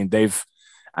 And I mean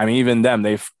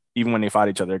even when they fight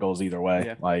each other, it goes either way.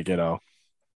 Yeah. Like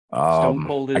Stone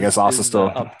Cold is, I guess also still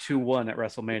up 2-1 at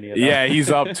WrestleMania. Though. Yeah, he's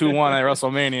up 2-1 at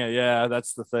WrestleMania. Yeah,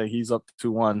 that's the thing. He's up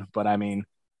 2-1. But I mean,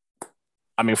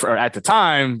 for at the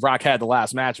time, Rock had the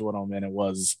last match with him, and it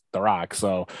was The Rock.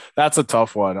 So that's a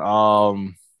tough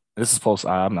one. This is supposed.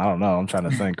 I don't know. I'm trying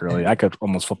to think. Really, I could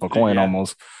almost flip a coin.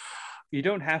 Almost. You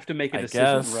don't have to make a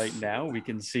decision right now. We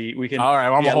can see. We can. All right,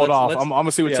 I'm gonna hold off. I'm gonna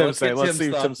see what Tim says. Let's see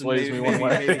if Tim sways me one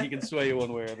way. Maybe he can sway you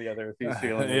one way or the other if he's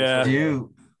feeling. Yeah.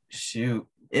 Shoot.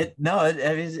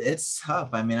 It's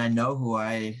tough. I mean, I know who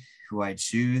I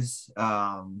choose,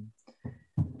 but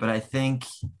I think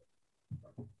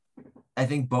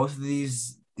both of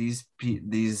these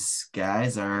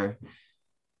guys are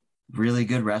really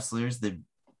good wrestlers. They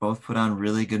both put on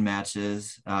really good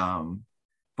matches.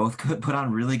 Both could put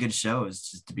on really good shows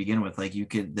just to begin with. Like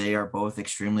they are both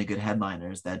extremely good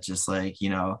headliners that just like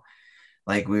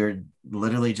like we were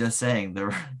literally just saying,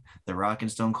 the Rock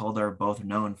and Stone Cold are both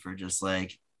known for just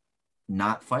like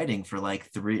not fighting for like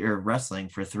wrestling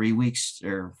for 3 weeks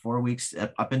or 4 weeks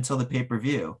up until the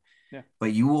pay-per-view. Yeah.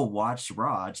 But you will watch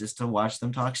Raw just to watch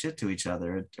them talk shit to each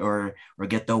other or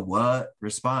get the what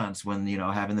response when,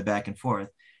 having the back and forth.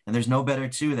 And there's no better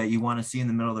two that you want to see in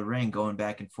the middle of the ring going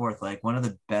back and forth. Like one of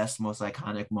the best, most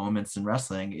iconic moments in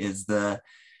wrestling is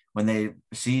when they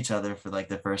see each other for like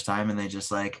the first time and they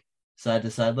just like side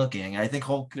to side looking. I think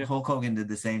Hulk Hogan did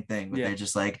the same thing, but they're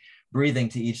just like breathing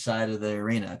to each side of the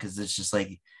arena because it's just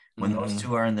like when those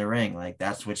two are in the ring, like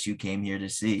that's what you came here to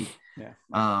see. Yeah.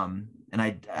 And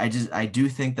I do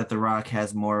think that The Rock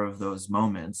has more of those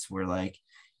moments where like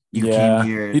you came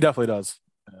here. He definitely does.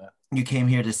 You came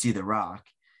here to see The Rock.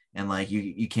 And like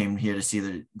you came here to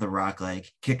see the Rock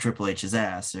like kick Triple H's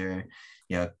ass or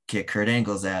kick Kurt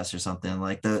Angle's ass or something.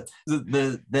 Like the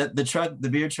truck, the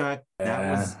beer truck,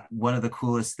 that was one of the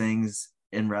coolest things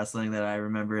in wrestling that I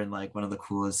remember, and like one of the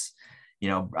coolest,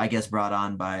 I guess brought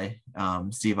on by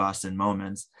Steve Austin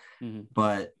moments.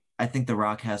 But I think The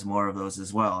Rock has more of those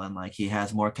as well, and like he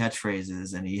has more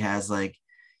catchphrases and he has like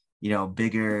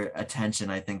bigger attention,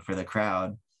 I think, for the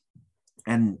crowd.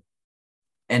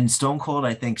 And Stone Cold,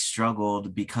 I think,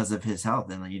 struggled because of his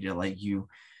health. And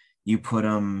you put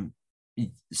him,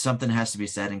 something has to be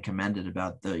said and commended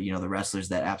about the wrestlers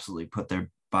that absolutely put their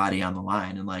body on the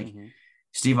line. And like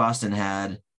Steve Austin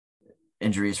had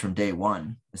injuries from day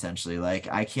one, essentially. Like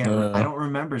I don't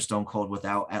remember Stone Cold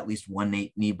without at least one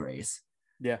knee brace.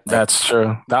 Yeah, that's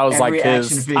true. That was like his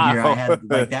action figure. I had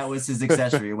like that was his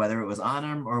accessory, whether it was on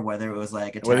him or whether it was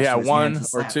like whether he had one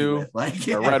or two, like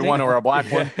a red one or a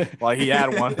black one. Like he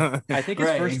had one. I think his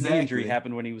first knee injury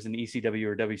happened when he was in ECW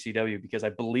or WCW, because I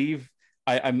believe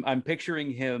I'm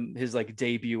picturing his like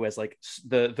debut as like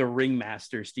the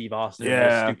ringmaster Steve Austin in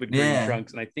those stupid green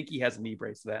trunks, and I think he has a knee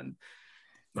brace then.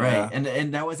 Right,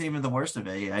 and that wasn't even the worst of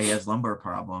it. He has lumbar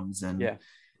problems and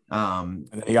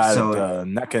and he got a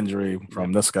neck injury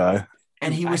from this guy,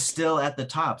 and he was still at the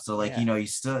top. So like you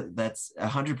still, that's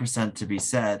 100% to be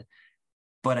said.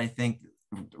 But I think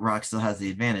Rock still has the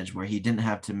advantage where he didn't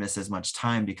have to miss as much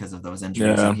time because of those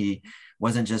injuries, and he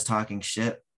wasn't just talking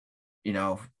shit,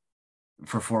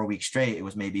 for 4 weeks straight. It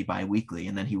was maybe bi-weekly,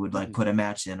 and then he would like put a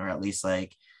match in, or at least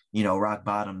like rock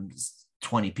bottom's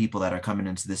 20 people that are coming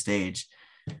into the stage.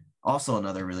 Also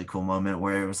another really cool moment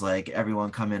where it was like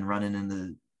everyone come in running in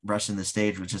the rushing the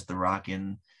stage with just The Rock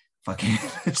and fucking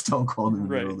Stone Cold in the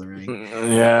middle of the ring.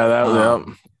 Yeah, that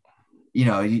was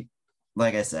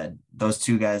like I said, those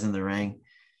two guys in the ring,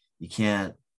 you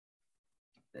can't.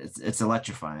 It's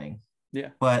electrifying. Yeah,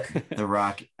 but The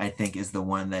Rock, I think, is the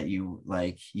one that you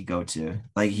go to.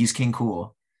 Like he's King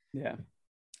Cool. Yeah,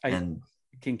 King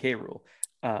K. Rool.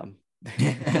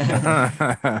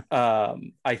 I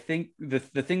think the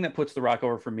thing that puts The Rock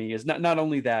over for me is not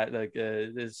only that, like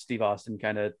Steve Austin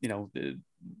kind of,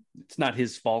 it's not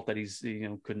his fault that he's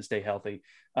couldn't stay healthy.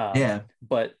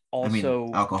 But also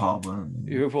alcohol.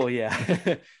 Well,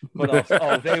 yeah, but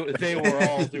also they were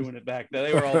all doing it back then.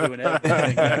 They were all doing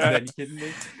everything back then. You kidding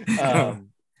me?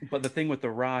 But the thing with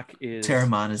The Rock is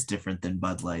Terramon is different than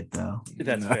Bud Light, though.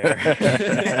 That's fair.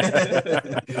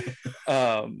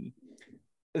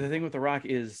 The thing with The Rock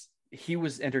is he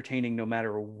was entertaining no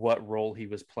matter what role he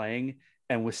was playing.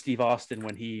 And with Steve Austin,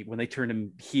 when they turned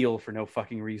him heel for no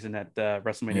fucking reason at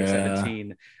WrestleMania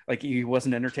 17, like he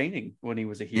wasn't entertaining when he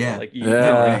was a heel. Like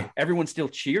everyone still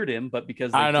cheered him, but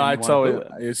because I know, I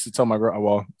used to tell my girl.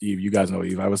 Well, Eve, you guys know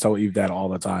Eve. I was telling Eve that all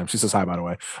the time. She says hi, by the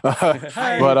way.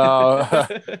 but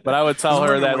I would tell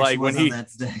her that like when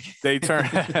they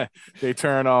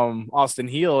turn Austin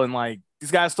heel, and like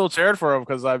these guys still cheered for him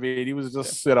because I mean he was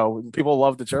just people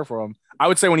loved to cheer for him. I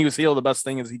would say when he was heel, the best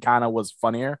thing is he kind of was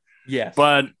funnier. Yes.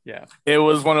 But it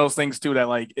was one of those things too that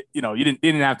like you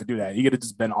didn't have to do that. You could have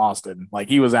just been Austin. Like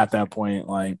he was at that point.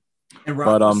 Like and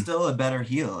Rock was still a better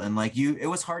heel. And like it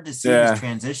was hard to see his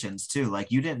transitions too.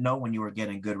 Like you didn't know when you were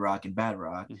getting good Rock and bad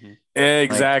Rock. Mm-hmm.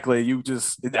 Exactly. You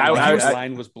just his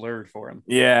line was blurred for him.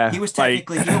 Yeah. He was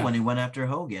technically heel when he went after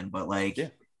Hogan, but like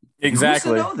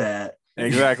exactly. You used to know that.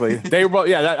 Exactly. They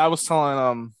were I was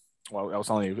telling I was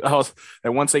telling you, that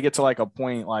once they get to like a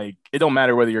point, like it don't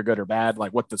matter whether you're good or bad,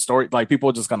 like what the story, like people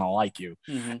are just gonna like you,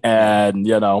 and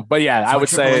but yeah, I would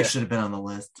say should have been on the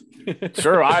list.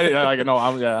 Sure,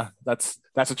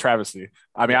 that's a travesty.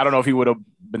 I mean, I don't know if he would have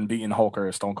been beating Hulk or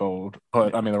Stone Cold,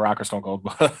 but I mean the Rock or Stone Cold.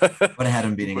 Would have had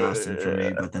him beating Austin for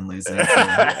me, but then losing. But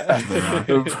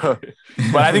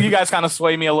I think you guys kind of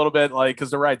sway me a little bit, like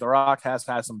because they're right. The Rock has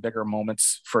had some bigger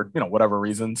moments for whatever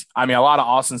reasons. I mean, a lot of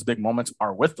Austin's big moments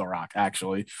are with The Rock,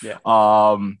 actually. Yeah.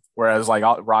 Whereas like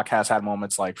Rock has had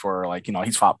moments like for like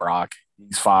he's fought Brock,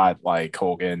 he's fought like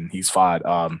Hogan, he's fought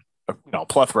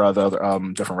plethora of other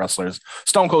different wrestlers.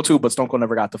 Stone Cold too, but Stone Cold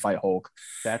never got to fight Hulk.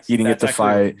 He didn't get to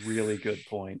fight. A really good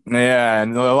point. Yeah,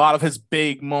 and a lot of his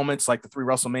big moments, like the 3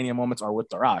 WrestleMania moments, are with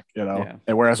The Rock. And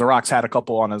whereas The Rock's had a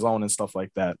couple on his own and stuff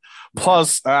like that.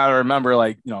 Plus, I remember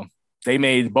both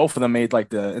of them made like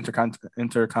the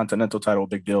Intercontinental title a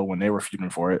big deal when they were feuding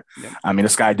for it. Yeah. I mean,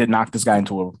 this guy did knock this guy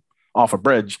off a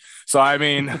bridge. So I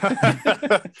mean,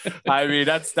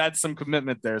 that's some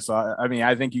commitment there. So I mean,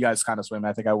 I think you guys kind of swim.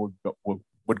 I think I would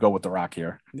go with The Rock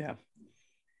here. Yeah.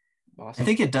 Awesome. I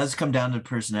think it does come down to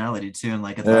personality too. And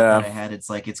like a thought that I had,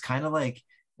 it's kind of like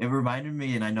it reminded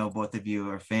me, and I know both of you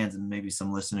are fans and maybe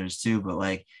some listeners too, but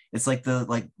like it's like the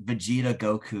Vegeta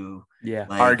Goku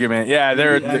argument. Yeah,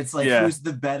 it's like who's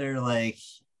the better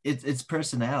It's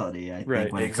personality, I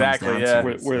think. When exactly. It comes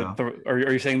down to it,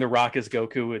 are you saying The Rock is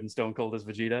Goku and Stone Cold is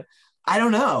Vegeta? I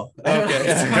don't know.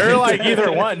 Okay, they're like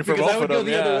either one for both I would of go them.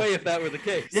 The other way if that were the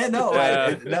case. Yeah, no,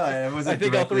 I wasn't. I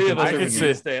think all three of us are in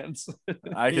the stance.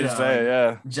 I can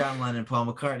say, John Lennon, Paul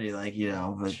McCartney,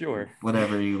 but sure,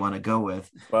 whatever you want to go with.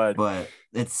 But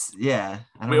it's I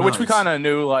don't know. Which we kind of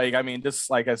knew. Like, I mean, just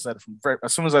like I said,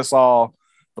 as soon as I saw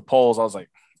the polls, I was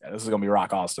like, this is gonna be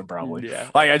Rock Austin probably. Yeah.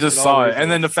 Like I just saw it, and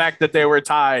then the fact that they were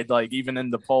tied, like even in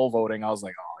the poll voting, I was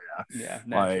like, oh yeah. Yeah,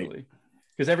 naturally.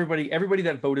 Because everybody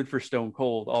that voted for Stone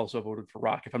Cold also voted for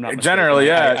Rock. If I'm not mistaken.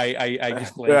 Generally, I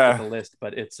just glanced at the list,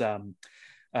 but it's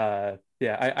I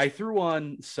threw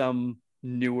on some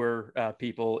newer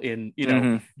people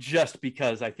in just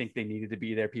because I think they needed to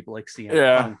be there. People like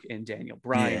CM Punk and Daniel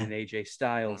Bryan and AJ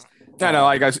Styles.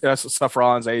 Seth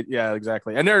Rollins.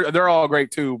 Exactly, and they're all great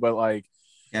too. But like.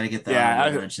 Gotta get the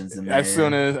mentions in there. As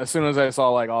soon as I saw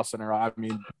like Austin or I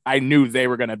mean, I knew they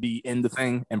were gonna be in the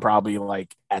thing and probably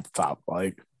like at the top.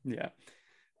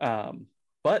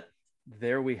 But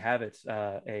there we have it.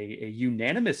 A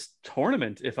unanimous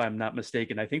tournament, if I'm not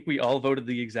mistaken. I think we all voted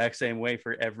the exact same way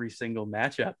for every single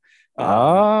matchup.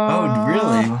 Oh,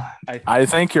 really? I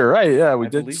think you're right. Yeah, we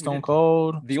did Stone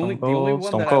Cold. The only one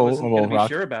that I wasn't going to be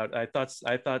sure about. I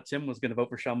thought Tim was going to vote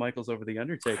for Shawn Michaels over the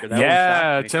Undertaker.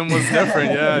 Tim was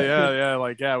different.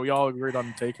 Yeah. We all agreed on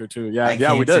the Taker too.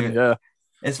 Yeah, we did. Yeah.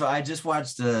 I just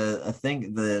watched a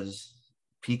thing that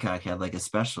Peacock had like a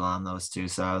special on those two,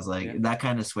 so I was like, that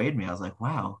kind of swayed me. I was like,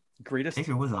 wow. Greatest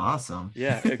Taker was awesome.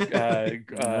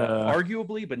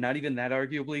 Arguably, but not even that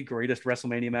arguably, greatest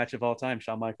WrestleMania match of all time,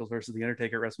 Shawn Michaels versus The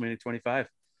Undertaker at WrestleMania 25.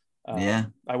 I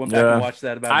went back and watched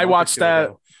that I watched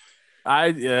that.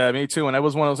 Me too. And it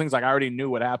was one of those things like I already knew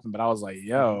what happened, but I was like,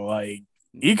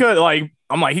 he could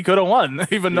I'm like he could have won,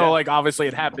 even though like obviously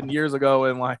it happened years ago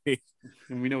and like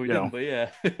and we know he didn't, but yeah.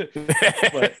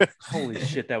 But holy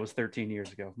shit, that was 13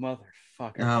 years ago,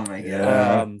 motherfucker. Oh my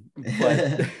god.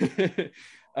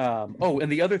 Oh,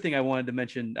 and the other thing I wanted to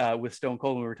mention with Stone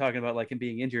Cold when we were talking about like him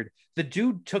being injured, the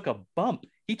dude took a bump.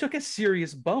 He took a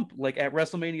serious bump, like at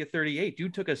WrestleMania 38.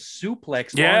 Dude took a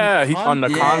suplex. On the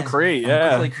concrete.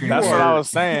 Yeah, like, that's what I was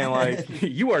saying. Like,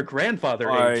 you are grandfather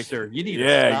age, sir. You need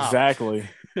to stop. Exactly.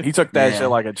 He took that shit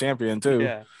like a champion too.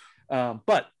 Yeah.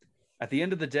 But at the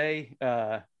end of the day,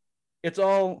 it's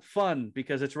all fun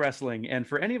because it's wrestling. And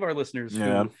for any of our listeners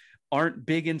who aren't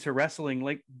big into wrestling,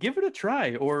 like give it a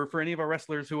try. Or for any of our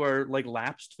wrestlers who are like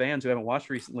lapsed fans who haven't watched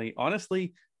recently,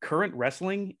 honestly, current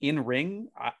wrestling in ring,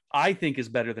 I think is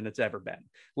better than it's ever been.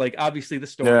 Like obviously the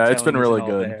storytelling it's been really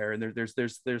good there, and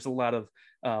there's a lot of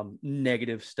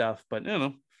negative stuff, but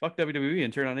no, fuck WWE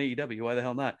and turn on AEW. Why the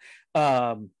hell not?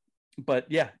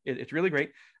 But yeah, it's really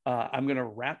great. I'm going to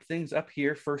wrap things up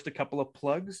here. First, a couple of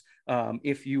plugs.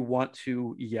 If you want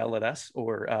to yell at us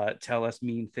or tell us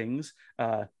mean things,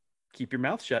 keep your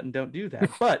mouth shut and don't do that.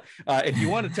 But if you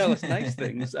want to tell us nice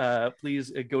things,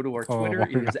 please go to our Twitter.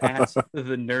 It is at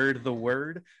the Nerd the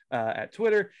Word at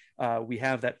Twitter. We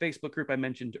have that Facebook group I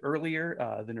mentioned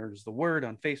earlier. The Nerd is the Word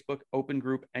on Facebook, open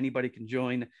group. Anybody can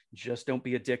join. Just don't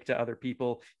be a dick to other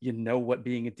people. You know what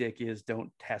being a dick is.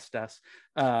 Don't test us.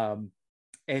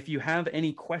 If you have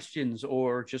any questions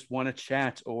or just want to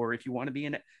chat, or if you want to be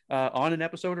on an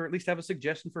episode or at least have a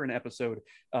suggestion for an episode,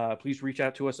 please reach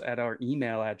out to us at our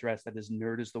email address. That is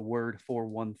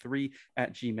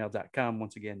nerdistheword413@gmail.com.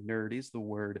 Once again,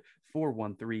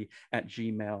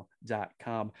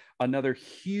 nerdistheword413@gmail.com. Another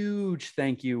huge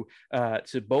thank you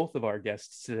to both of our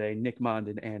guests today, Nick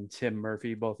Mondon and Tim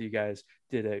Murphy. Both of you guys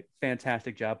did a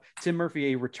fantastic job. Tim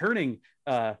Murphy, a returning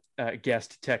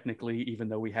guest technically, even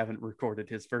though we haven't recorded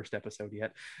his first episode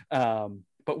yet,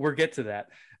 but we'll get to that.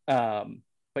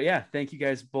 But yeah, thank you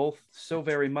guys both so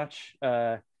very much.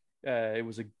 It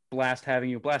was a blast having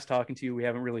you, a blast talking to you. We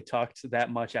haven't really talked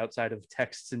that much outside of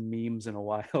texts and memes in a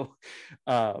while.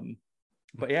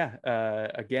 But yeah,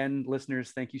 again,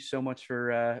 listeners, thank you so much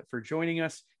for joining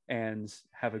us, and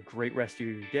have a great rest of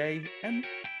your day. And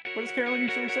what does Carolyn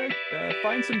usually say?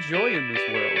 Find some joy in this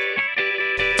world.